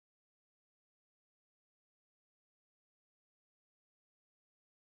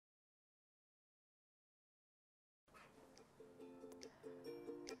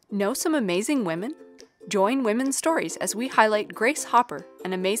Know some amazing women? Join Women's Stories as we highlight Grace Hopper,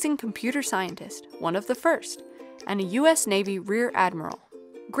 an amazing computer scientist, one of the first, and a U.S. Navy Rear Admiral.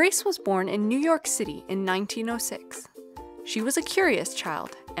 Grace was born in New York City in 1906. She was a curious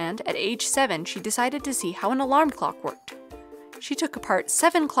child, and at age 7 she decided to see how an alarm clock worked. She took apart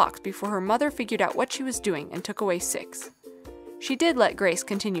 7 clocks before her mother figured out what she was doing and took away 6. She did let Grace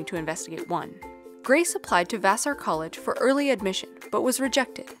continue to investigate 1. Grace applied to Vassar College for early admission, but was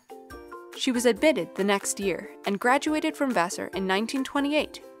rejected. She was admitted the next year and graduated from Vassar in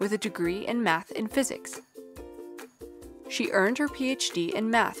 1928 with a degree in math and physics. She earned her PhD in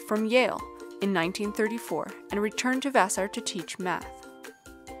math from Yale in 1934 and returned to Vassar to teach math.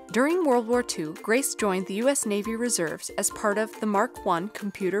 During World War II, Grace joined the U.S. Navy Reserves as part of the Mark I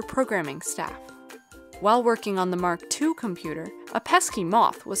computer programming staff. While working on the Mark II computer, a pesky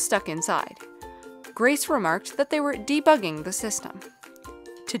moth was stuck inside. Grace remarked that they were debugging the system.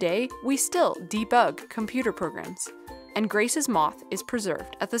 Today, we still debug computer programs, and Grace's moth is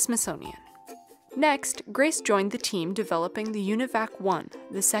preserved at the Smithsonian. Next, Grace joined the team developing the UNIVAC-1,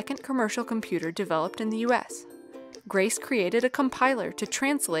 the second commercial computer developed in the U.S. Grace created a compiler to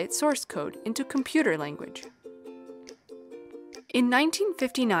translate source code into computer language. In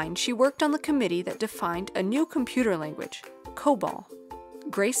 1959, she worked on the committee that defined a new computer language, COBOL.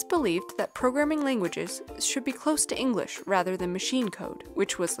 Grace believed that programming languages should be close to English rather than machine code,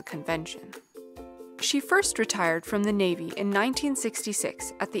 which was the convention. She first retired from the Navy in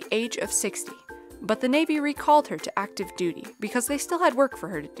 1966 at the age of 60, but the Navy recalled her to active duty because they still had work for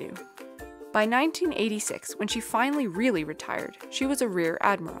her to do. By 1986, when she finally really retired, she was a Rear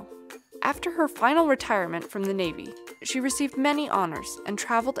Admiral. After her final retirement from the Navy, she received many honors and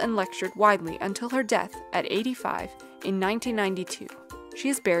traveled and lectured widely until her death at 85 in 1992. She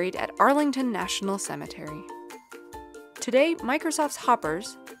is buried at Arlington National Cemetery. Today, Microsoft's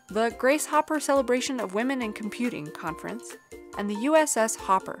Hoppers, the Grace Hopper Celebration of Women in Computing Conference, and the USS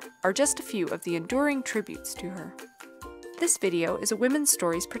Hopper are just a few of the enduring tributes to her. This video is a Women's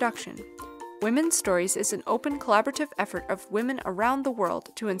Stories production. Women's Stories is an open collaborative effort of women around the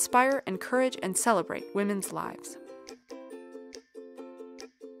world to inspire, encourage, and celebrate women's lives.